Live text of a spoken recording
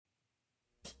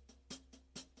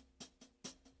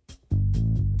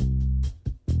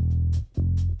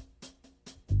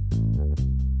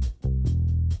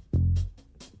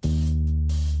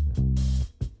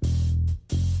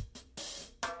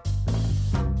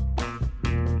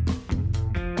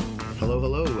Hello,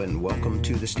 hello, and welcome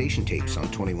to the Station Tapes on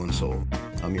 21 Soul.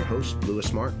 I'm your host,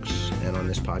 Louis Marks, and on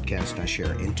this podcast I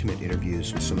share intimate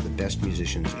interviews with some of the best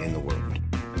musicians in the world.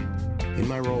 In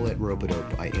my role at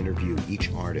Rope-A-Dope, I interview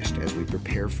each artist as we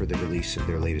prepare for the release of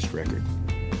their latest record.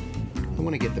 I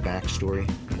want to get the backstory,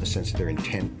 a sense of their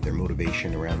intent, their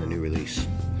motivation around the new release.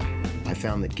 I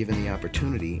found that given the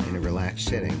opportunity in a relaxed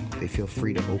setting, they feel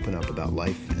free to open up about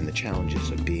life and the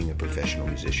challenges of being a professional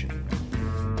musician.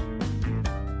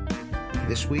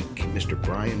 This week, Mr.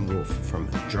 Brian Wolf from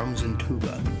Drums and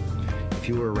Tuba. If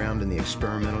you were around in the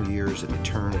experimental years at the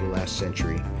turn of the last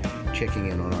century,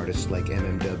 checking in on artists like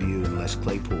MMW and Les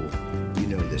Claypool, you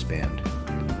know this band.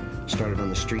 Started on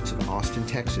the streets of Austin,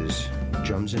 Texas,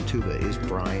 Drums and Tuba is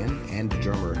Brian and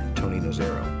drummer Tony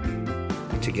Nozero.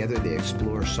 Together they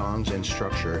explore songs and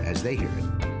structure as they hear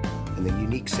it, and the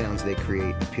unique sounds they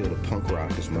create appeal to punk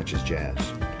rock as much as jazz.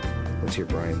 Let's hear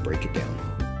Brian break it down.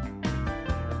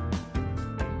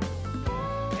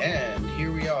 And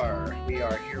here we are. We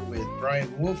are here with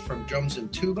Brian Wolf from Drums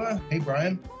and Tuba. Hey,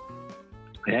 Brian.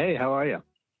 Hey, how are you?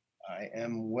 I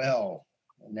am well.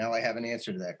 Now I have an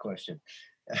answer to that question.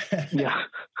 Yeah.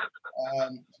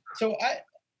 So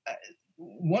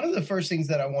one of the first things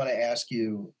that I want to ask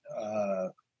you,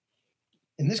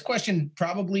 and this question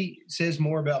probably says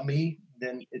more about me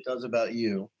than it does about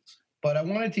you, but I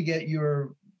wanted to get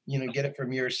get it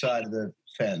from your side of the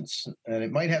fence. And it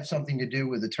might have something to do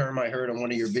with the term I heard on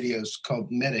one of your videos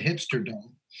called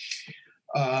meta-hipsterdom.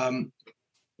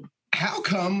 How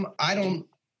come I don't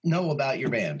know about your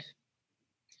band?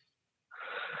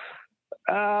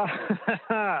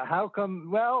 How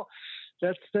come? Well,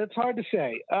 that's hard to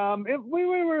say. We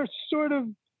were sort of,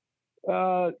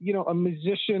 a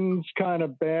musician's kind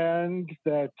of band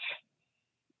that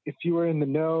if you were in the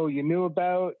know, you knew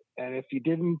about, and if you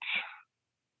didn't,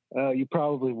 you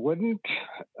probably wouldn't.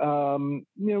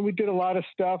 We did a lot of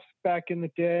stuff back in the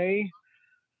day,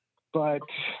 but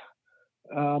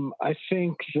I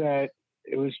think that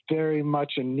it was very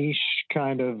much a niche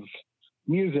kind of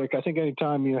music. I think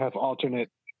anytime you have alternate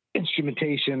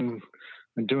instrumentation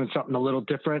and doing something a little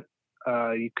different,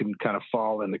 you can kind of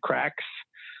fall in the cracks.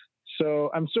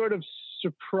 So I'm sort of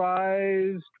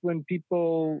surprised when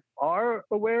people are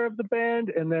aware of the band,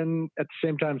 and then at the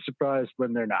same time surprised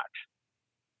when they're not.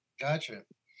 Gotcha.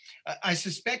 I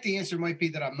suspect the answer might be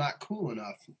that I'm not cool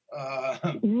enough.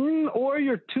 Or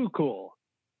you're too cool.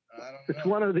 I don't know. It's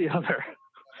one or the other.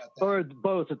 Or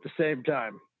both at the same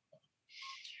time.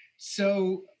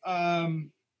 So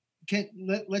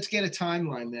let's get a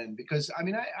timeline then, because I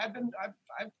mean I've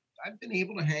been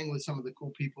able to hang with some of the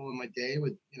cool people in my day,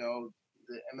 with the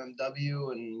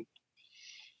MMW, and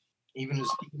even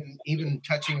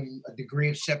touching a degree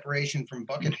of separation from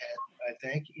Buckethead, I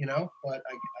think, but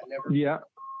I never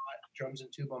Drums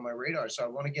and Tuba on my radar. So I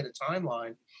want to get a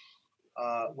timeline.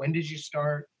 When did you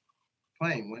start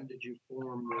playing? When did you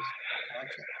form this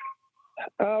concept?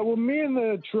 Well, me and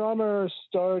the drummer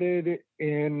started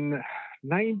in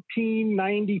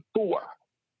 1994.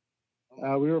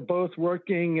 We were both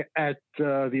working at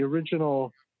the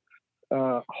original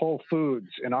Whole Foods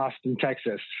in Austin,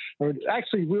 Texas. Or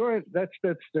actually, we weren't. That's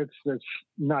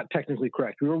not technically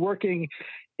correct. We were working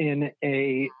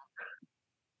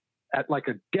at like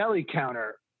a deli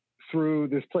counter through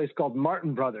this place called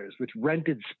Martin Brothers, which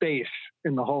rented space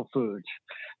in the Whole Foods.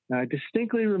 And I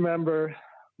distinctly remember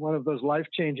one of those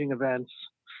life-changing events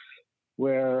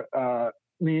where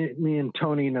me and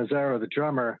Tony Nozero, the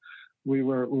drummer, we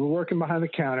were working behind the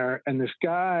counter, and this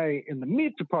guy in the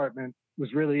meat department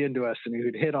was really into us, and he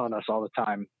would hit on us all the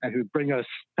time, and he would bring us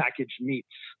packaged meats.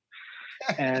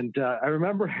 And I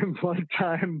remember him one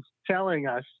time telling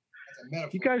us,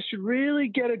 "You guys should really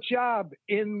get a job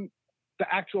in the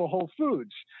actual Whole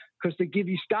Foods because they give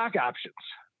you stock options."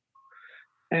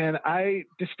 And I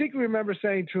distinctly remember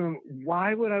saying to him,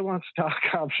 "Why would I want stock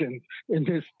options in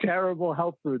this terrible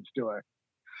health food store?"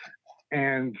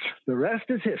 And the rest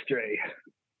is history.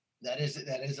 That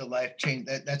is a life change.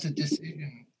 That's a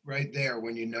decision right there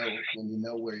when you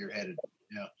know where you're headed.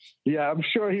 Yeah. Yeah, I'm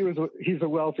sure he's a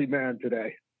wealthy man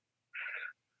today.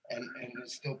 And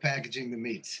is still packaging the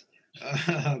meats.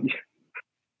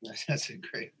 That's a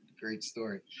great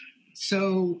story.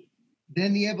 So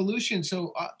then the evolution.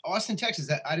 So Austin, Texas.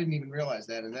 I didn't even realize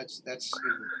that, and that's.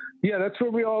 Yeah, that's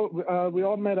where we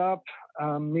all met up.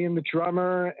 Me and the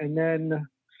drummer, and then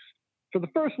for the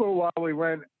first little while we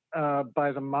went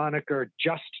by the moniker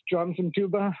Just Drums and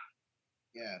Tuba.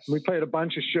 Yes. We played a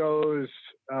bunch of shows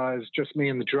as just me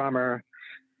and the drummer,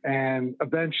 and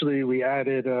eventually we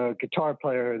added a guitar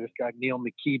player, this guy Neil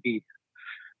McKeeby,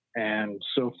 and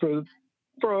so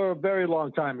for a very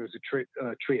long time it was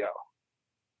a trio.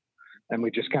 and we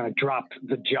just kind of dropped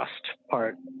the just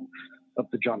part of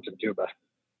the drums and tuba.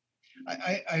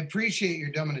 I appreciate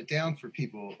your dumbing it down for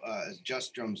people as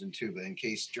just drums and tuba, in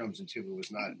case drums and tuba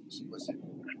was not explicit,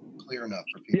 clear enough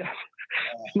for people.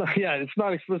 Yeah, it's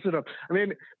not explicit enough. I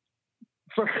mean,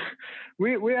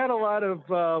 we had a lot of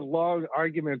long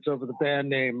arguments over the band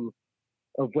name,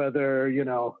 of whether,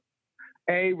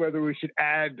 whether we should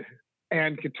add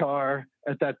and guitar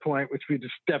at that point, which we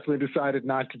just definitely decided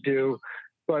not to do,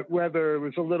 but whether it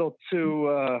was a little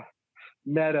too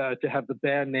meta to have the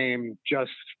band name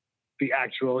just the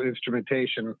actual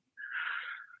instrumentation.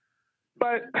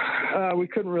 But we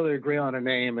couldn't really agree on a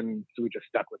name, and so we just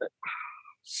stuck with it.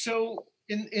 So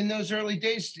in those early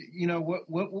days, what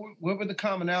were the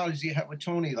commonalities you had with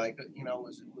Tony? Like,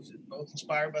 was it both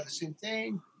inspired by the same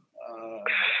thing?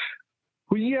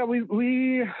 We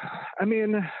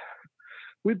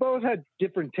both had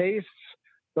different tastes,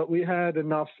 but we had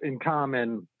enough in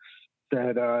common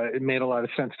that it made a lot of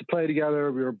sense to play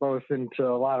together. We were both into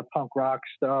a lot of punk rock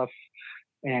stuff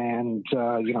and,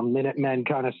 Minutemen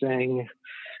kind of thing.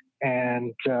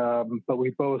 And, but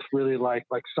we both really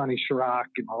liked like Sonny Chirac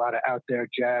and a lot of out there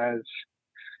jazz.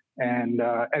 And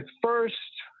at first,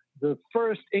 the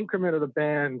first increment of the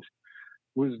band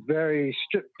was very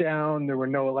stripped down. There were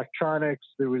no electronics.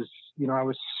 There was, I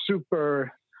was super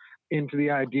into the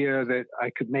idea that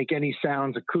I could make any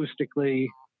sounds acoustically.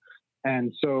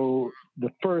 And so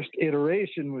the first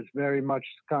iteration was very much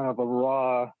kind of a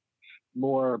raw,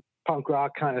 more punk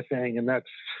rock kind of thing. And that's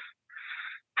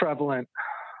prevalent,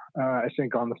 I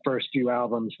think, on the first few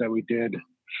albums that we did,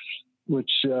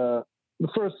 which the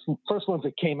first ones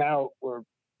that came out were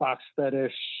Box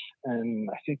Fetish and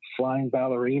I think Flying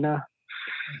Ballerina.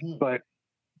 Mm-hmm. But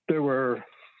there were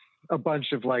a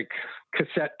bunch of like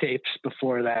cassette tapes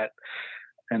before that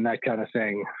and that kind of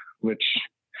thing, which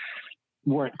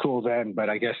weren't cool then, but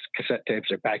I guess cassette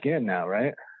tapes are back in now,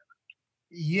 right?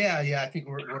 Yeah. I think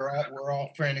we're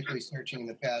all frantically searching in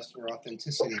the past for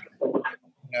authenticity.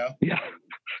 Yeah.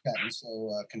 Gotten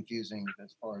so confusing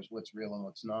as far as what's real and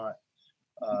what's not.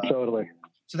 Totally.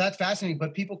 So that's fascinating.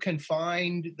 But people can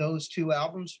find those two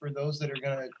albums for those that are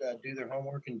going to do their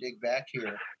homework and dig back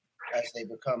here as they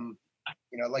become,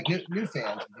 like new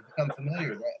fans, they become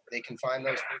familiar. They can find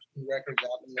those first two records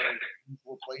out in their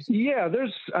usual places. Yeah,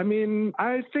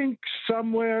 I think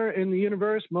somewhere in the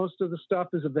universe, most of the stuff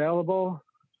is available.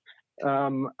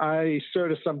 I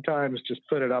sort of sometimes just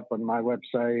put it up on my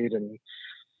website, and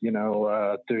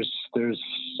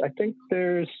I think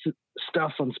there's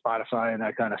stuff on Spotify and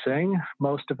that kind of thing.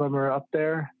 Most of them are up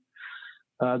there.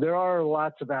 There are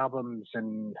lots of albums,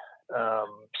 and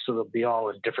so they'll be all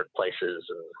in different places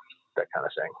and that kind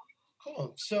of thing.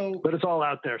 Cool. So, but it's all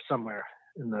out there somewhere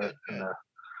in the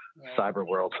cyber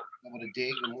world. I'm going to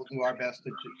dig, and we'll do our best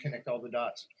to connect all the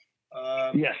dots.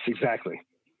 Yes, exactly.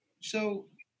 So,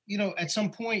 at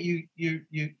some point you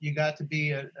got to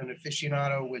be an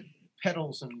aficionado with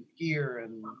pedals and gear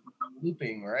and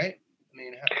looping, right? I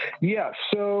mean, yeah.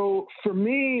 So for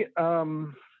me,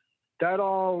 that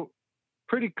all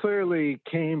pretty clearly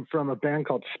came from a band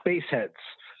called Spaceheads,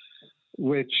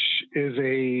 which is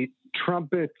a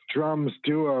trumpet drums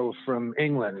duo from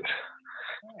England.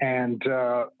 And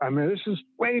this is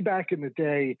way back in the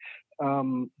day.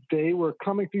 They were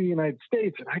coming through the United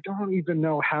States, and I don't even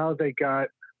know how they got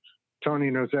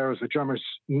Tony Nozero's, the drummer's,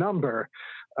 number.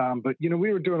 But, we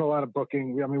were doing a lot of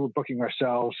booking. We were booking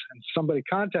ourselves, and somebody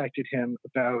contacted him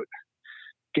about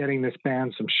getting this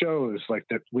band some shows, like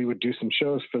that we would do some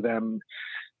shows for them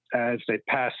as they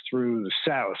passed through the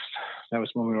South. That was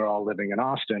when we were all living in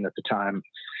Austin at the time.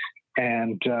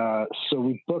 And so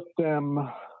we booked them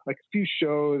like a few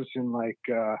shows in like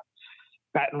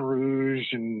Baton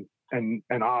Rouge and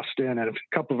Austin and a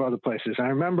couple of other places. And I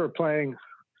remember playing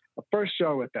a first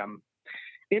show with them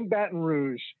in Baton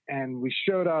Rouge, and we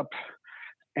showed up,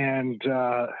 and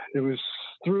it was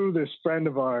through this friend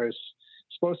of ours,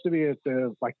 supposed to be at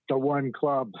the one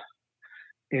club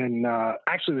in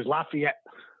actually it was Lafayette.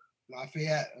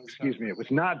 Excuse me, it was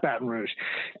not Baton Rouge.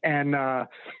 And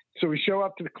so we show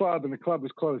up to the club, and the club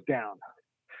was closed down.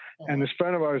 Oh. And this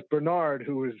friend of ours, Bernard,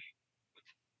 who was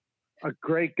a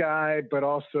great guy, but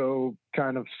also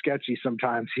kind of sketchy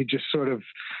sometimes, he just sort of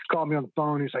called me on the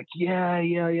phone. He's like, yeah,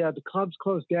 the club's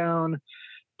closed down,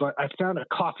 but I found a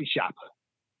coffee shop.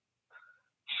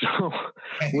 So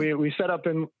we set up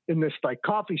in this like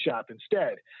coffee shop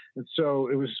instead. And so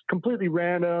it was completely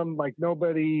random. Like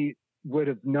nobody would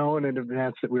have known in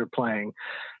advance that we were playing.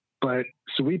 But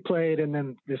so we played, and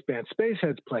then this band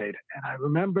Spaceheads played. And I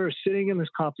remember sitting in this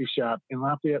coffee shop in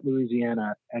Lafayette,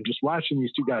 Louisiana, and just watching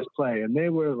these two guys play. And they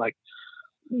were like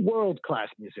world-class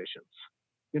musicians.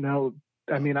 You know,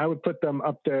 I mean, I would put them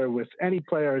up there with any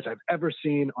players I've ever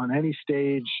seen on any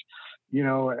stage, you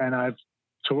know, and I've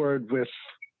toured with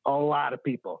a lot of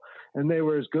people, and they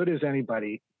were as good as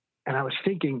anybody. And I was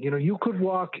thinking, you know, you could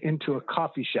walk into a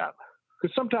coffee shop,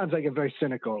 because sometimes I get very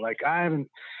cynical. Like, I haven't,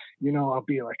 you know, I'll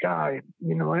be like,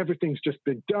 you know, everything's just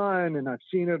been done and I've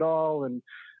seen it all. And,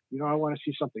 you know, I want to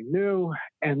see something new.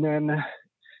 And then,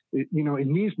 you know,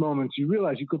 in these moments, you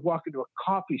realize you could walk into a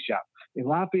coffee shop in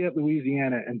Lafayette,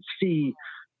 Louisiana, and see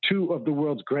two of the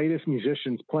world's greatest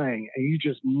musicians playing, and you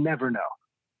just never know.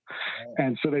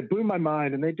 And so they blew my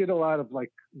mind, and they did a lot of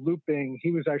like looping.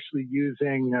 He was actually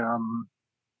using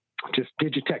just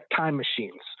Digitech time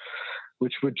machines,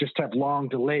 which would just have long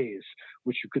delays,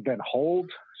 which you could then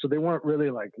hold. So they weren't really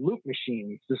like loop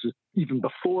machines. This is even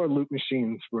before loop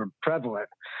machines were prevalent.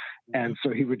 And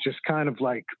so he would just kind of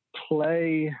like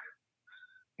play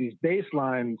these bass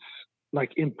lines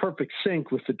like in perfect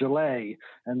sync with the delay,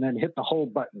 and then hit the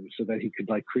hold button so that he could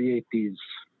like create these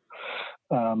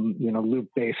you know,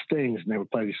 loop-based things, and they would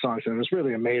play these songs, and it was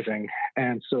really amazing.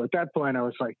 And so at that point, I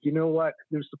was like, you know what?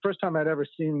 It was the first time I'd ever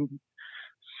seen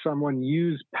someone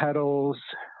use pedals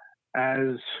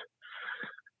as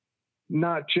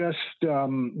not just, you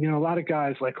know, a lot of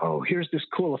guys like, oh, here's this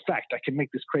cool effect. I can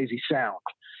make this crazy sound.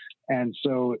 And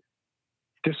so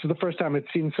this was the first time I'd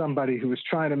seen somebody who was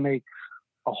trying to make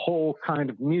a whole kind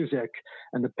of music,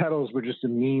 and the pedals were just a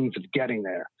means of getting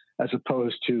there, as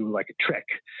opposed to like a trick.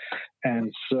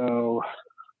 And so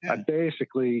I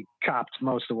basically copped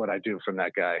most of what I do from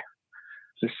that guy.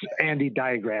 This Andy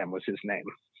Diagram was his name.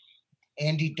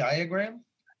 Andy Diagram?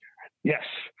 Yes.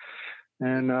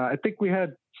 And I think we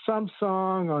had some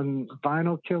song on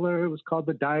Vinyl Killer. It was called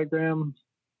The Diagram.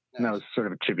 Nice. And that was sort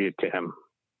of a tribute to him.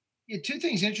 Yeah, two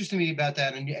things interested me about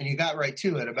that, and you got right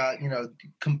to it, about, you know,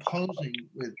 composing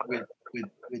with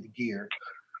gear.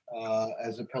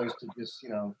 As opposed to just, you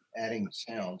know, adding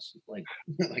sounds like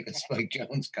a Spike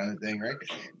Jones kind of thing, right?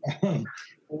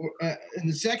 And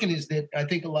the second is that I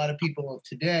think a lot of people of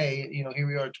today, you know, here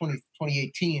we are,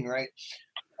 2018, right?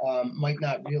 Might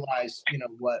not realize, you know,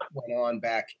 what went on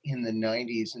back in the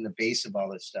 90s and the base of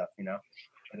all this stuff, you know,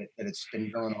 that it's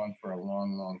been going on for a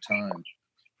long, long time.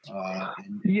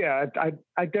 Yeah,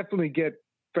 I definitely get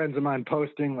friends of mine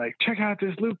posting like, check out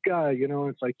this loop guy, you know.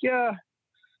 It's like, yeah,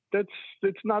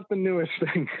 it's not the newest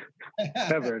thing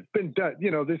ever. It's been done,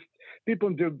 you know. People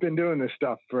have been doing this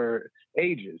stuff for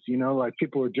ages, you know. Like,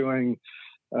 people were doing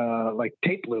like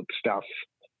tape loop stuff,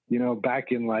 you know,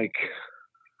 back in like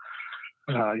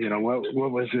you know, what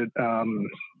was it?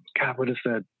 God, what is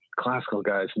that classical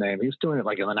guy's name? He was doing it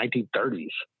like in the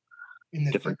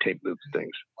 1930s. Different tape loop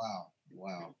things.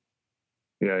 Wow.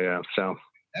 Yeah. So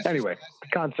anyway, the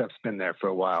concept's been there for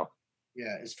a while.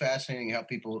 Yeah, it's fascinating how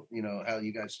people, you know, how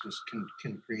you guys just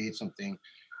can create something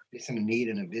with a need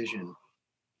and a vision.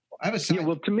 I have a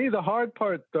well, to me, the hard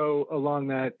part though along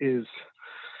that is,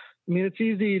 I mean, it's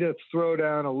easy to throw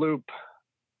down a loop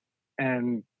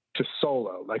and to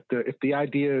solo. Like, if the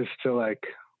idea is to like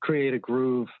create a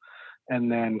groove and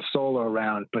then solo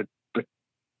around, but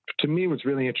to me, what's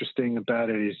really interesting about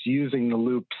it is using the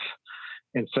loops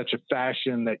in such a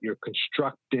fashion that you're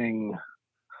constructing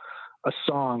a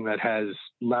song that has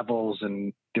levels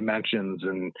and dimensions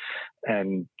and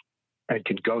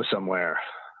can go somewhere,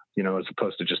 you know, as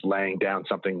opposed to just laying down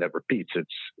something that repeats. It's,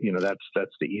 you know, that's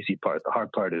the easy part. The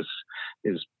hard part is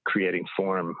creating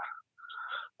form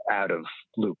out of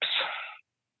loops.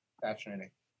 Fascinating.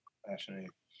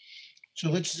 So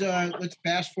let's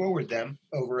fast forward then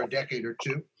over a decade or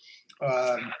two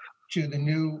to the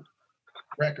new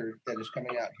record that is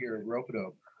coming out here at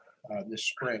Rope-a-Dope this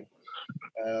spring.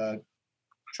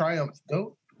 Triumph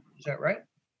Goat, is that right?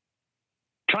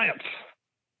 Triumph.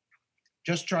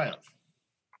 Just Triumph.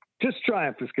 Just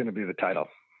Triumph is going to be the title.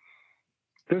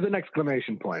 There's an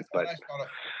exclamation point, but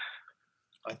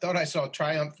I thought I saw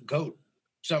Triumph Goat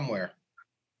somewhere.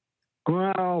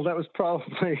 Well, that was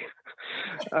probably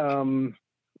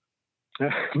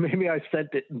maybe I sent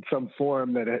it in some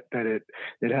form that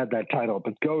it had that title.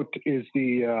 But Goat is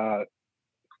the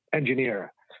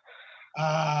engineer,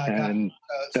 and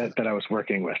that I was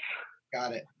working with.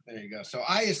 Got it. There you go. So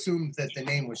I assumed that the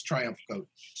name was Triumph Goat.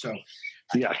 So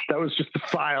yes, that was just the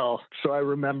file. So I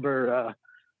remember.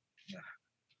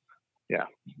 Yeah.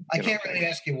 I can't really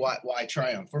ask you why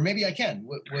Triumph, or maybe I can.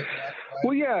 Why?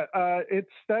 Well, yeah,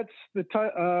 that's the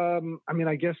I mean,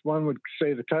 I guess one would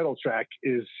say the title track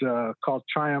is called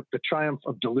Triumph, the Triumph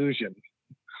of Delusion.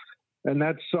 And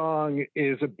that song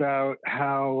is about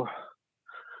how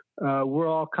we're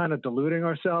all kind of deluding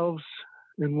ourselves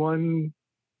in one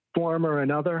form or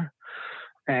another.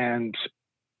 And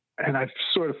and I've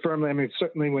sort of firmly, I mean,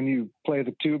 certainly when you play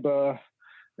the tuba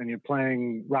and you're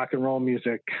playing rock and roll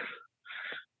music,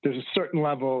 there's a certain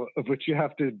level of which you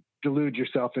have to delude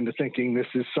yourself into thinking this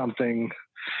is something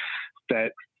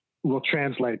that will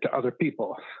translate to other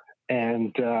people.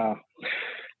 And,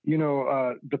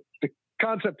 the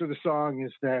concept of the song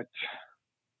is that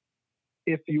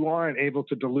if you aren't able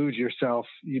to delude yourself,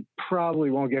 you probably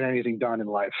won't get anything done in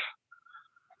life.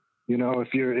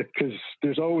 Because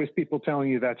there's always people telling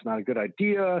you that's not a good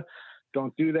idea.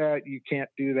 Don't do that. You can't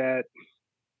do that.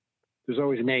 There's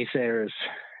always naysayers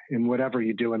in whatever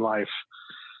you do in life.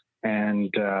 And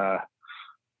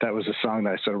that was a song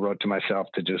that I sort of wrote to myself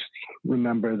to just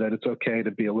remember that it's okay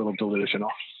to be a little delusional.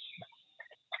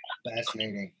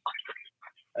 Fascinating.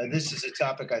 This is a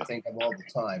topic I think of all the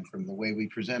time, from the way we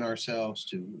present ourselves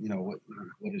to,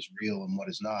 what is real and what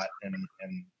is not. And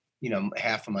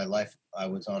half of my life I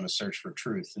was on a search for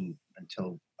truth, and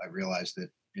until I realized that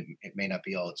it may not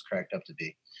be all it's cracked up to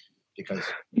be. Because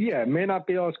it may not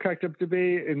be all it's cracked up to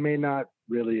be. It may not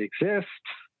really exist,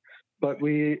 but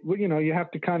you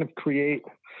have to kind of create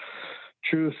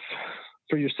truth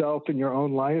for yourself in your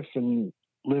own life and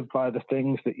live by the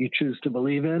things that you choose to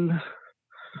believe in.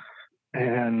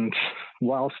 And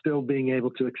while still being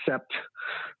able to accept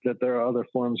that there are other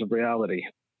forms of reality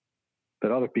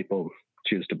that other people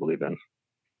choose to believe in.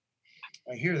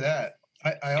 I hear that.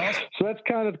 I also. So that's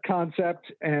kind of the concept.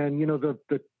 And,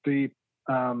 the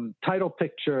title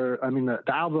picture, the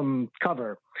album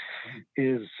cover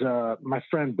is my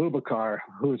friend Boubacar,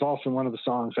 who is also one of the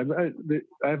songs. I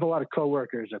have a lot of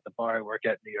coworkers at the bar I work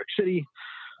at in New York City,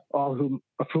 all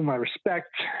of whom I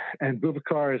respect. And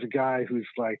Boubacar is a guy who's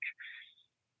like,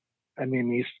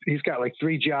 he's got like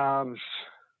 3 jobs.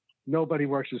 Nobody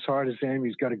works as hard as him.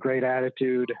 He's got a great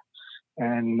attitude.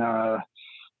 And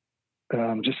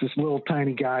just this little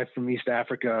tiny guy from East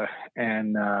Africa.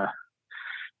 And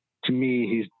to me,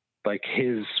 he's like,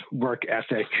 his work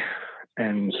ethic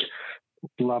and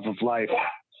love of life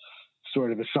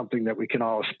sort of is something that we can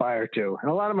all aspire to. And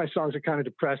a lot of my songs are kind of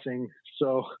depressing.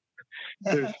 So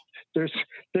there's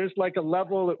like a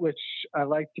level at which I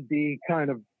like to be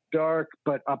kind of dark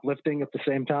but uplifting at the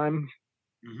same time.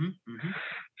 Mm-hmm, mm-hmm.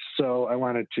 So I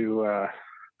wanted to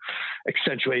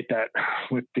accentuate that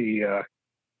with the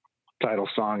title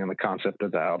song and the concept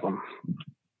of the album.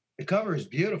 The cover is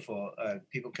beautiful.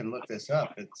 People can look this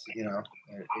up. It's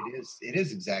it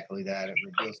is exactly that. It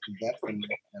reveals some depth and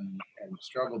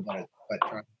struggle, but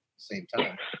trying at the same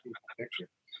time. Picture.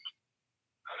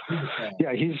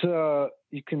 Yeah, he's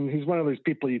one of those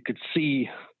people you could see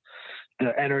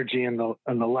the energy and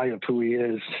the light of who he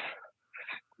is.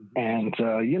 And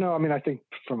I think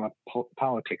from a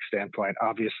politics standpoint,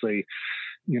 obviously,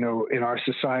 in our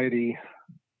society,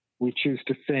 we choose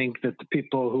to think that the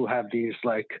people who have these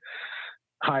like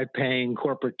high-paying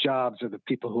corporate jobs are the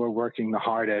people who are working the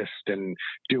hardest and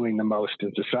doing the most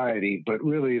in society. But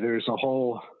really, there's a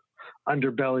whole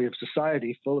underbelly of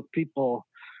society full of people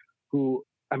who,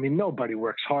 nobody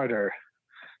works harder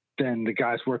than the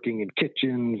guys working in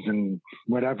kitchens and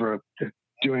whatever,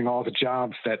 doing all the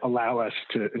jobs that allow us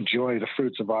to enjoy the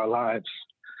fruits of our lives.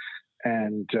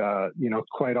 And,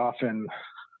 quite often,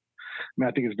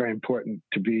 I think it's very important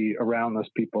to be around those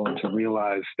people and to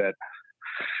realize that,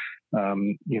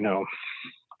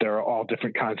 there are all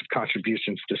different kinds of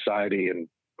contributions to society. And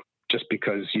just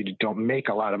because you don't make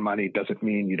a lot of money doesn't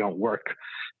mean you don't work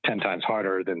 10 times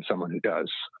harder than someone who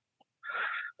does.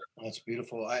 That's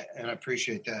beautiful. I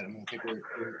appreciate that. I think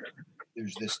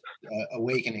there's this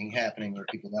awakening happening where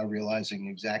people are realizing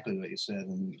exactly what you said.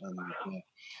 And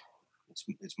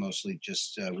it's mostly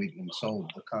just we've been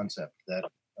sold the concept that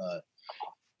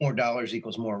more dollars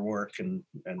equals more work and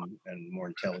more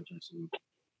intelligence and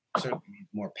certainly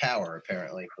more power,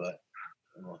 apparently. But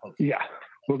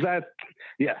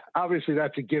obviously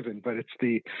that's a given. But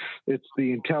it's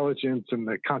the intelligence and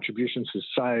the contributions to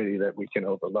society that we can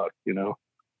overlook,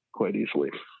 quite easily.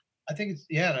 I think it's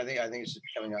and I think it's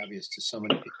becoming obvious to so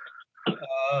many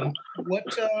people.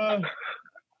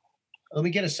 Let me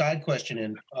get a side question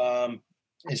in.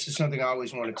 This is something I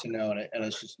always wanted to know, and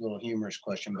it's just a little humorous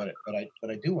question, but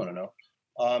I do want to know.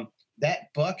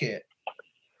 That Buckethead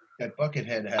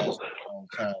has all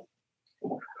the time.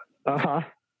 Uh-huh.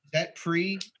 Is that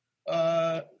pre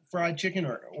fried chicken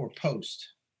or post?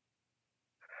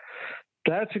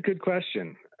 That's a good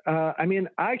question.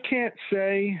 I can't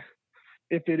say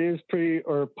if it is pre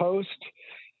or post,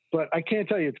 but I can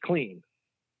tell you it's clean.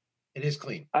 It is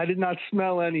clean. I did not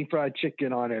smell any fried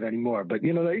chicken on it anymore, but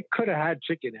they could have had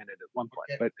chicken in it at one point.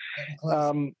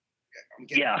 One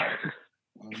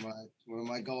of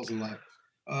my goals in life.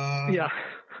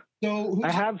 So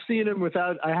I have seen him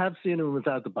without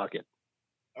the bucket.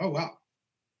 Oh wow.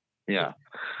 Yeah.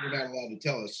 You're not allowed to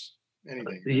tell us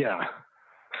anything. Yeah.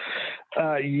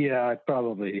 I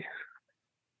probably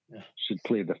should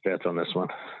plead the fifth on this one.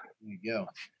 There you go.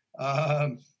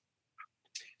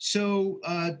 So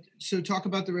talk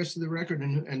about the rest of the record,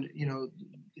 and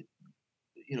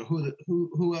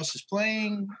who else is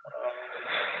playing.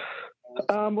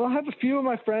 Well, I have a few of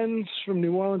my friends from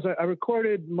New Orleans. I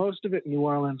recorded most of it in New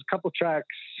Orleans. A couple tracks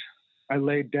I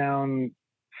laid down,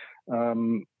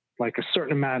 like a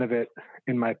certain amount of it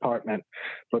in my apartment,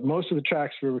 but most of the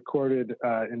tracks were recorded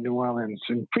in New Orleans.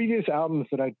 In previous albums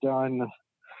that I'd done,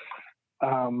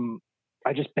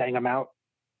 I just bang them out.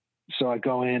 So I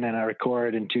go in and I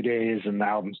record in 2 days, and the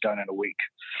album's done in a week.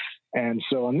 And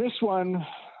so on this one,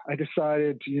 I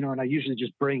decided, and I usually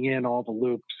just bring in all the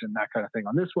loops and that kind of thing.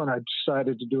 On this one, I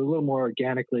decided to do a little more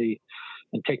organically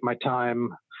and take my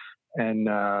time and,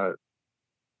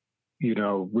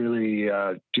 really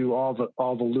do all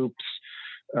the loops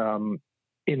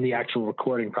in the actual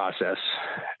recording process.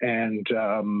 And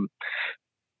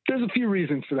there's a few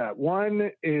reasons for that.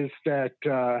 One is that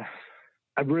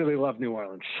I really love New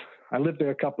Orleans. I lived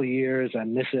there a couple of years. I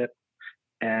miss it.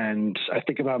 And I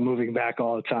think about moving back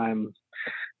all the time.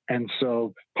 And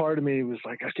so part of me was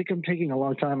like, I think I'm taking a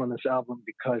long time on this album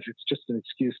because it's just an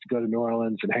excuse to go to New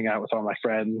Orleans and hang out with all my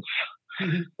friends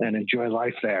and enjoy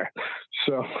life there.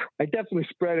 So I definitely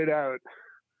spread it out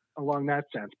along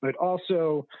that sense. But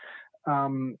also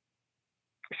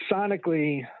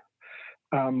sonically,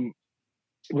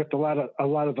 with a lot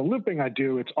of the looping I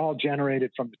do, it's all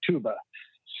generated from the tuba.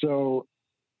 So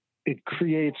it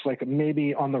creates like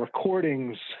maybe on the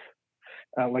recordings,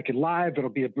 like in live, it'll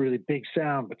be a really big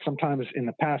sound, but sometimes in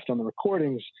the past on the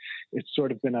recordings, it's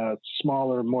sort of been a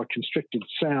smaller, more constricted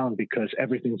sound because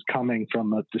everything's coming from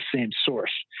the same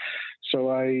source. So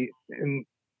I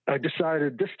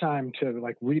decided this time to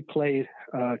like replace,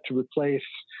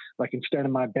 like instead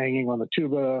of my banging on the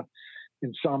tuba,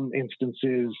 in some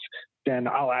instances, then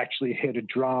I'll actually hit a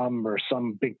drum or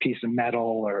some big piece of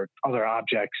metal or other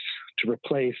objects to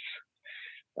replace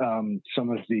some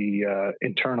of the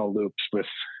internal loops with,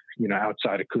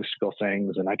 outside acoustical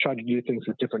things. And I try to do things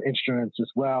with different instruments as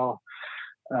well.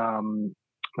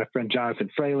 My friend Jonathan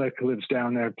Freilich, who lives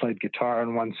down there, played guitar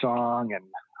in one song,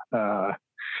 and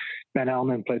Ben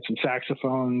Elman played some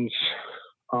saxophones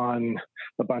on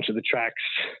a bunch of the tracks.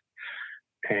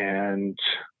 And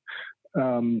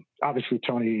obviously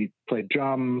Tony played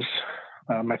drums.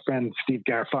 My friend Steve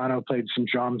Garofano played some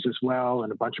drums as well,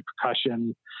 and a bunch of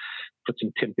percussion, put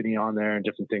some timpani on there and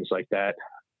different things like that.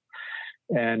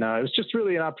 And it was just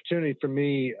really an opportunity for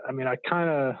me.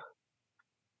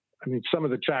 Some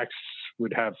of the tracks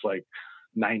would have like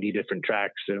 90 different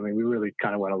tracks. We really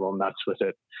kind of went a little nuts with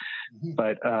it. Mm-hmm.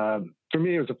 But for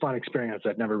me, it was a fun experience.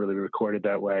 I'd never really recorded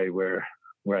that way where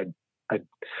I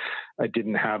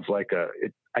didn't have like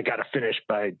I got to finish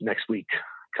by next week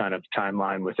kind of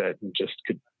timeline with it, and just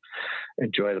could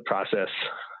enjoy the process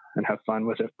and have fun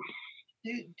with it.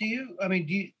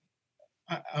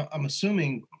 I'm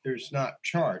assuming there's not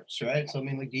charts, right? So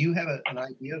do you have an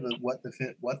idea of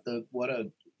what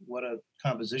a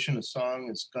composition of song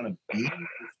is going to be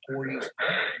for you?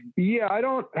 Yeah, I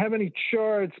don't have any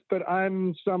charts, but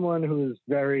I'm someone who is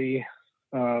very,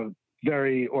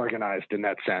 very organized in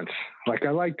that sense. Like,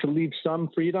 I like to leave some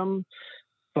freedom,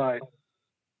 but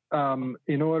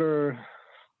in order,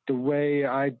 the way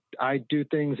I do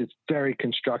things, it's very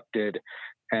constructed,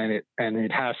 and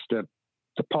it has to,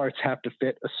 the parts have to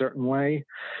fit a certain way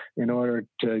in order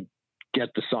to get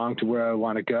the song to where I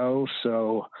want to go.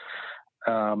 So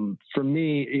for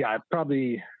me, yeah,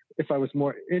 probably if I was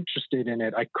more interested in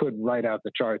it, I could write out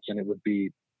the charts and it would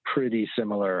be pretty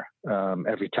similar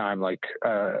every time. Like,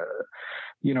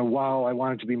 while I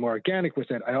wanted to be more organic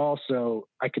with it,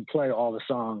 I could play all the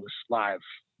songs live,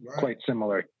 right, quite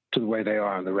similar to the way they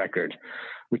are on the record,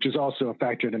 which is also a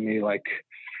factor to me. Like,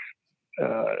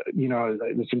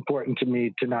 it's important to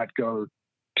me to not go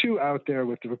too out there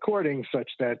with the recording, such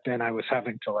that then I was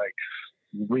having to like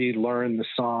relearn the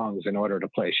songs in order to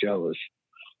play shows.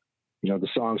 The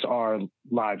songs are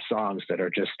live songs that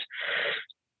are just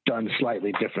done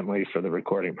slightly differently for the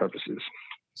recording purposes.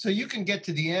 So you can get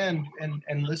to the end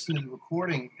and listen to the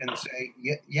recording and say,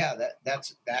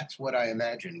 that's what I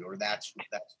imagined, or that's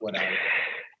what I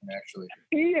actually.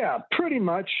 Yeah, pretty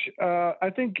much.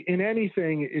 I think in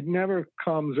anything, it never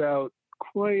comes out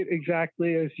quite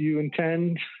exactly as you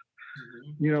intend,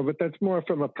 but that's more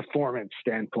from a performance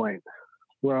standpoint,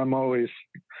 where I'm always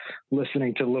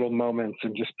listening to little moments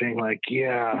and just being like,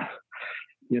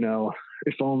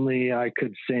 if only I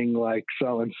could sing like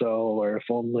so and so, or if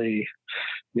only,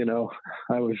 I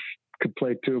could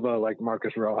play tuba like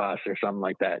Marcus Rojas or something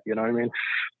like that. You know what I mean?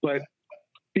 But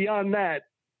beyond that,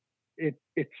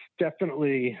 it's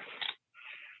definitely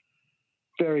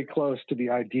very close to the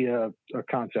idea or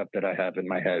concept that I have in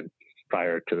my head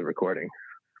prior to the recording.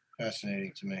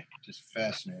 Fascinating to me. Just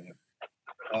fascinating.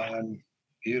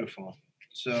 Beautiful.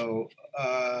 So,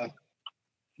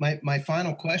 my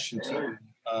final question to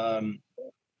you,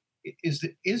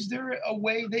 is there a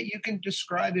way that you can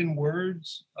describe in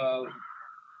words of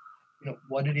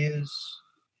what it is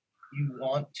you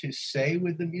want to say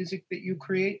with the music that you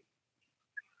create?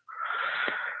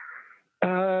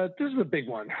 This is a big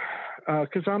one,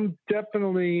 because I'm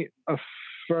definitely a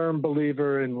firm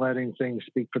believer in letting things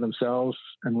speak for themselves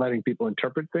and letting people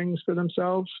interpret things for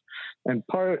themselves. And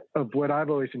part of what I've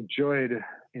always enjoyed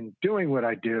in doing what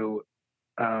I do,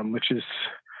 which is,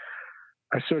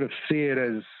 I sort of see it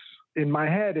as, in my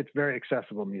head, it's very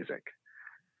accessible music,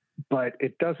 but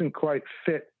it doesn't quite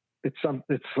fit. It's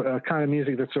a kind of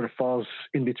music that sort of falls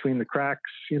in between the cracks,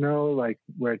 like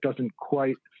where it doesn't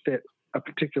quite fit a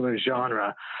particular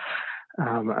genre.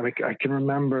 I can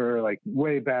remember like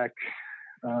way back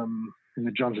in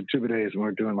the drums and tuba days when we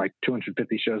were doing like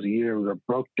 250 shows a year. We were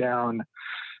broke down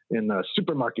in the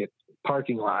supermarket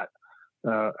parking lot.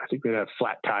 I think we had a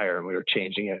flat tire and we were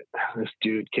changing it. This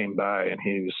dude came by and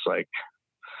he was like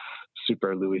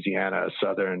super Louisiana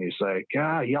Southern. He's like,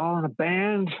 y'all in a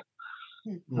band?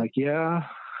 I'm like, yeah.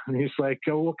 And he's like,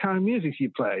 oh, what kind of music do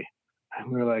you play?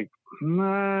 And we were like,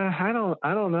 I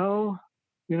don't know.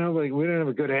 Like we didn't have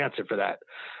a good answer for that.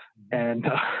 And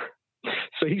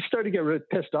so he started to get really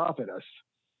pissed off at us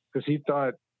because he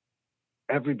thought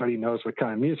everybody knows what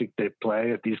kind of music they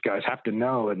play, that these guys have to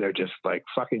know, and they're just like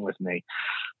fucking with me.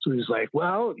 So he's like,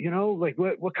 well, like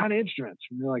what kind of instruments?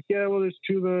 And we're like, yeah, well, there's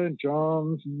tuba and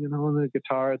drums, and the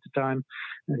guitar at the time.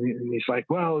 And he's like,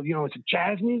 well, it's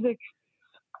jazz music?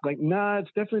 Like, nah,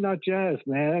 it's definitely not jazz,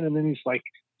 man. And then he's like,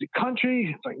 is it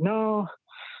country? It's like, no.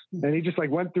 And he just like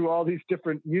went through all these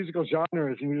different musical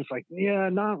genres, and he was like, yeah,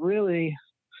 not really.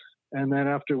 And then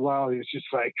after a while, he was just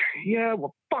like, yeah,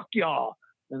 well, fuck y'all.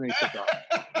 And then he took off.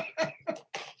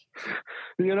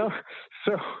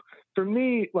 So for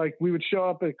me, like we would show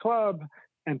up at a club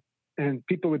and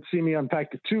people would see me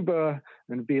unpack the tuba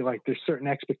and be like, there's certain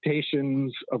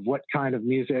expectations of what kind of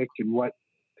music and what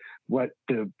we're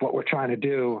trying to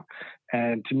do.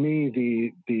 And to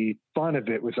me, the fun of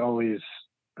it was always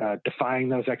defying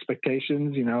those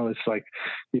expectations. It's like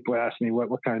people ask me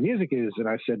what kind of music is, and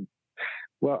I said,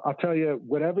 well, I'll tell you,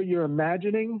 whatever you're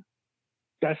imagining,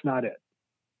 that's not it.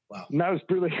 Wow. And that was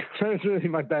really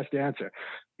my best answer.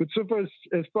 But so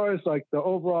as far as like the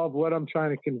overall of what I'm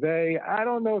trying to convey, I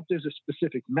don't know if there's a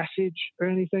specific message or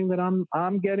anything that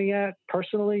I'm getting at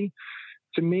personally.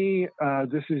 To me,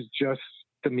 this is just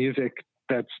the music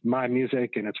that's my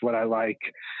music, and it's what I like.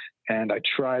 And I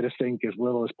try to think as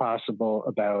little as possible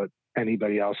about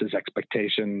anybody else's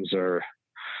expectations,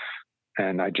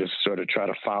 and I just sort of try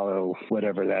to follow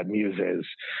whatever that muse is,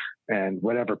 and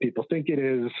whatever people think it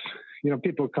is.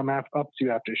 People come up to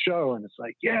you after a show, and it's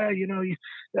like, yeah,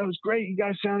 that was great. You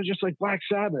guys sounded just like Black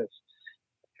Sabbath.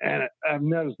 And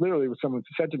that was literally what someone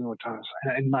said to me one time.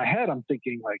 In my head, I'm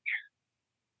thinking like,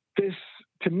 this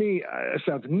to me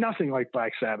sounds nothing like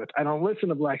Black Sabbath. I don't listen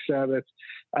to Black Sabbath.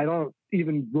 I don't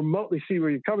even remotely see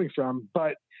where you're coming from.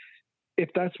 But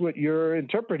if that's what you're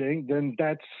interpreting, then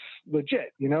that's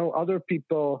legit. Other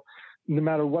people, no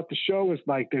matter what the show was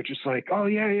like, they're just like, oh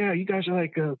yeah, you guys are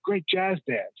like a great jazz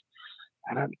band.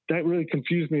 And that really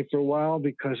confused me for a while,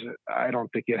 because I don't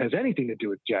think it has anything to do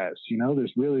with jazz.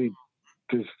 There's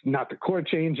not the chord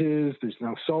changes, there's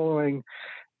no soloing.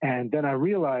 And then I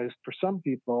realized for some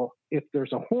people, if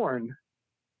there's a horn,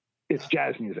 it's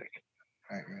jazz music.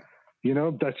 Right.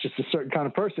 That's just a certain kind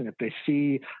of person. If they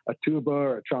see a tuba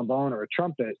or a trombone or a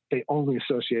trumpet, they only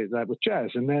associate that with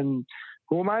jazz. And then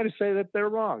who am I to say that they're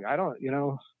wrong? I don't,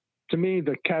 to me,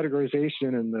 the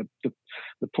categorization and the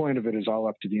point of it is all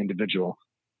up to the individual.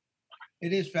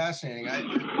 It is fascinating.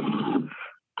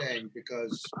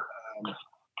 Because,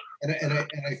 and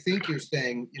I think you're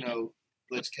saying,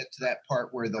 let's get to that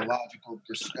part where the logical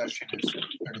discussion is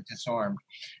kind of disarmed.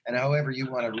 And however you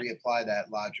want to reapply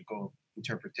that logical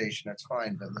interpretation, that's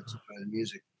fine, but let's enjoy the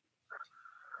music.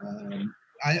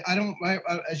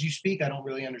 As you speak, I don't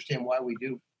really understand why we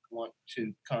do want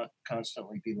to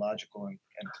constantly be logical and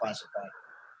classify.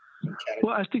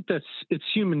 Well, I think it's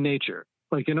human nature.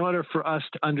 Like, in order for us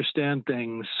to understand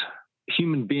things,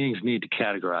 human beings need to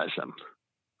categorize them.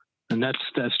 And that's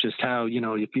just how,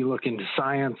 if you look into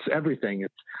science, everything,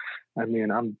 I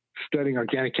mean, I'm studying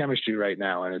organic chemistry right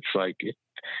now, and it's like,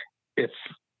 if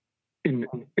in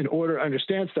order to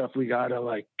understand stuff, we got to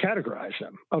like categorize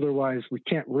them. Otherwise, we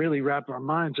can't really wrap our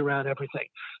minds around everything.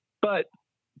 But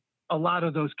a lot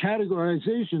of those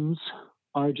categorizations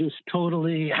are just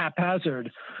totally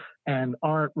haphazard and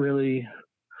aren't really,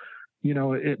 you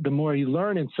know, the more you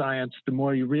learn in science, the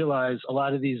more you realize a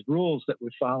lot of these rules that we're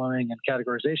following and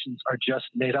categorizations are just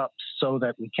made up so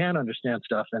that we can understand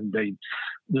stuff. And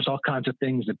there's all kinds of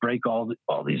things that break all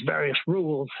these various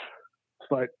rules,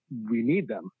 but we need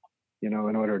them, you know,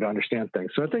 in order to understand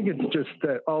things. So I think it's just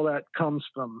that all that comes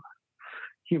from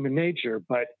human nature.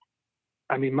 But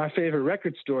I mean, my favorite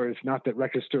record stores, not that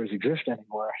record stores exist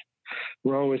anymore,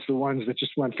 were always the ones that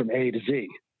just went from A to Z,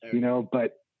 you know,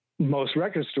 but most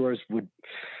record stores would,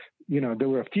 you know, there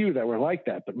were a few that were like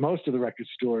that, but most of the record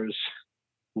stores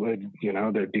would, you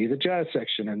know, there'd be the jazz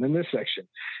section and then this section.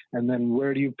 And then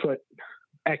where do you put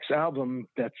X album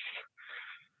that's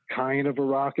kind of a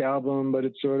rock album, but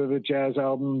it's sort of a jazz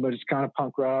album, but it's kind of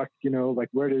punk rock, you know, like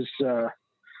where does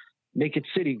Naked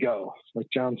City go? Like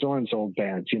John Zorn's old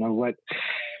bands, you know, what,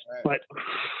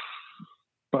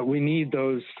 but we need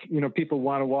those, you know, people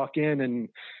want to walk in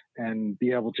and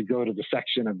be able to go to the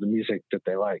section of the music that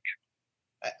they like.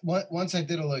 Once I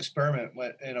did a little experiment,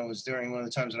 and it was during one of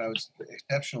the times when I was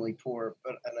exceptionally poor,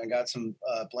 and I got some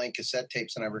blank cassette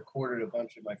tapes and I recorded a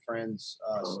bunch of my friends'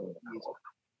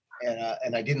 music,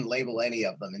 and I didn't label any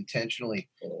of them intentionally.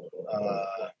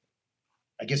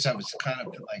 I guess I was kind of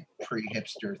like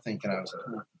pre-hipster, thinking I was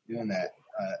cool for doing that.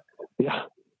 Yeah.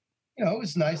 You know, it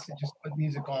was nice to just put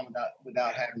music on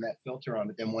without having that filter on.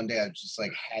 But then one day I just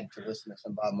like had to listen to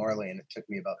some Bob Marley, and it took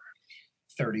me about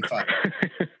 35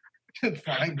 minutes to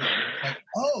find it. Like,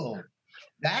 oh,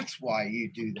 that's why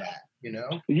you do that, you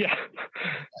know? Yeah,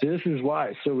 this is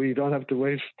why. So we don't have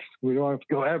to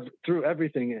go through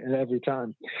everything at every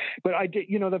time. But I did,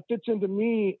 you know, that fits into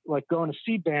me, like going to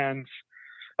see bands.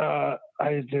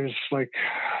 There's like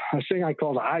a thing I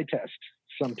call the eye test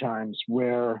sometimes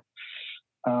where,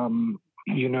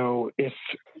 you know, if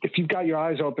you've got your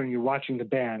eyes open and you're watching the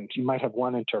band, you might have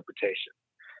one interpretation.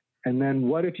 And then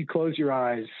what if you close your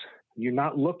eyes, you're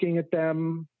not looking at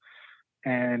them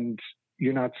and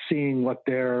you're not seeing what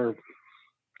their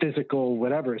physical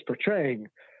whatever is portraying?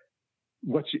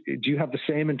 Do you have the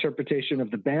same interpretation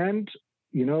of the band,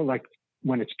 you know, like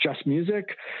when it's just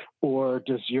music, or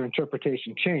does your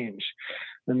interpretation change?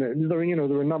 And there, you know,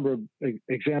 there were a number of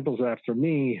examples of that for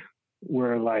me,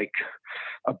 where like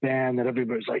a band that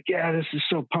everybody's like, yeah, this is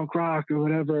so punk rock or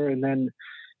whatever. And then,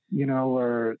 you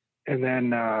know, and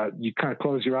then you kind of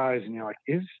close your eyes and you're like,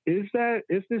 is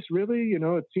this really, you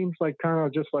know, it seems like kind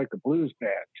of just like a blues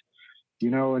band, you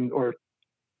know, or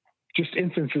just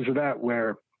instances of that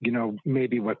where, you know,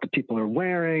 maybe what the people are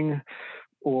wearing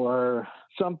or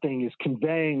something is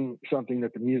conveying something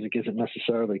that the music isn't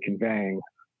necessarily conveying.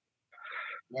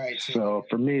 Right. So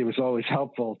for me, it was always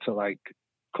helpful to like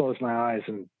close my eyes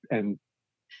and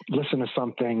listen to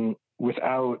something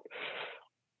without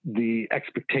the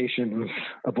expectations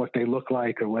of what they look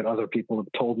like or what other people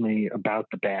have told me about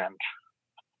the band.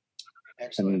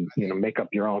 Excellent. And, you know, make up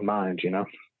your own mind, you know?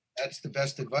 That's the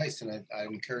best advice. And I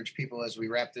encourage people as we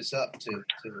wrap this up to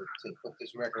put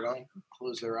this record on,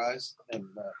 close their eyes and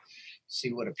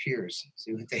see what appears,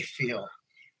 see what they feel.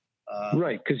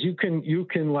 Right. Cause you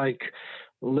can like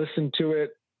listen to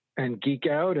it and geek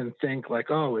out and think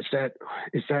like, oh, is that,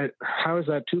 how is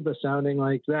that tuba sounding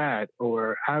like that?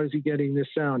 Or how is he getting this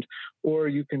sound? Or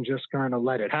you can just kind of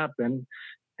let it happen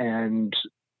and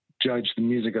judge the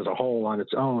music as a whole on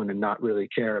its own and not really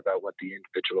care about what the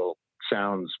individual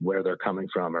sounds, where they're coming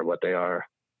from or what they are,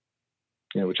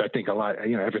 you know, which I think a lot,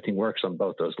 you know, everything works on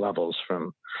both those levels,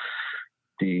 from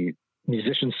the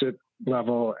musicianship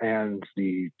level and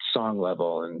the song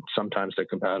level. And sometimes they're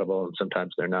compatible and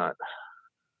sometimes they're not.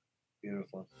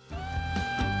 Beautiful.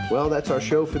 Well, that's our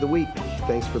show for the week.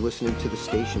 Thanks for listening to the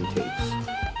Station Tapes.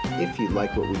 If you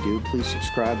like what we do, please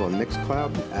subscribe on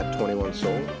Mixcloud at 21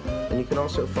 Soul, and you can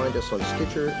also find us on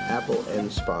Stitcher, Apple,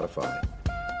 and Spotify.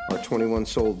 Our 21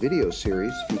 Soul video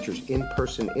series features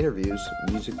in-person interviews,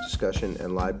 music discussion,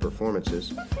 and live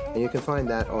performances, and you can find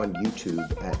that on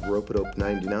YouTube at Rope-a-Dope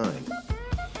 99.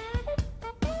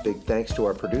 Big thanks to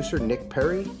our producer, Nick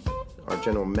Perry. Our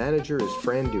general manager is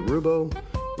Fran DeRubo.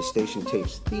 The Station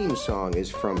Tapes theme song is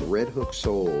from Red Hook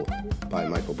Soul by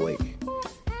Michael Blake.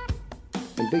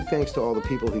 And big thanks to all the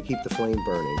people who keep the flame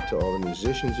burning, to all the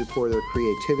musicians who pour their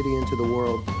creativity into the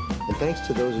world, and thanks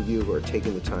to those of you who are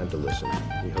taking the time to listen.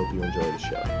 We hope you enjoy the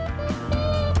show.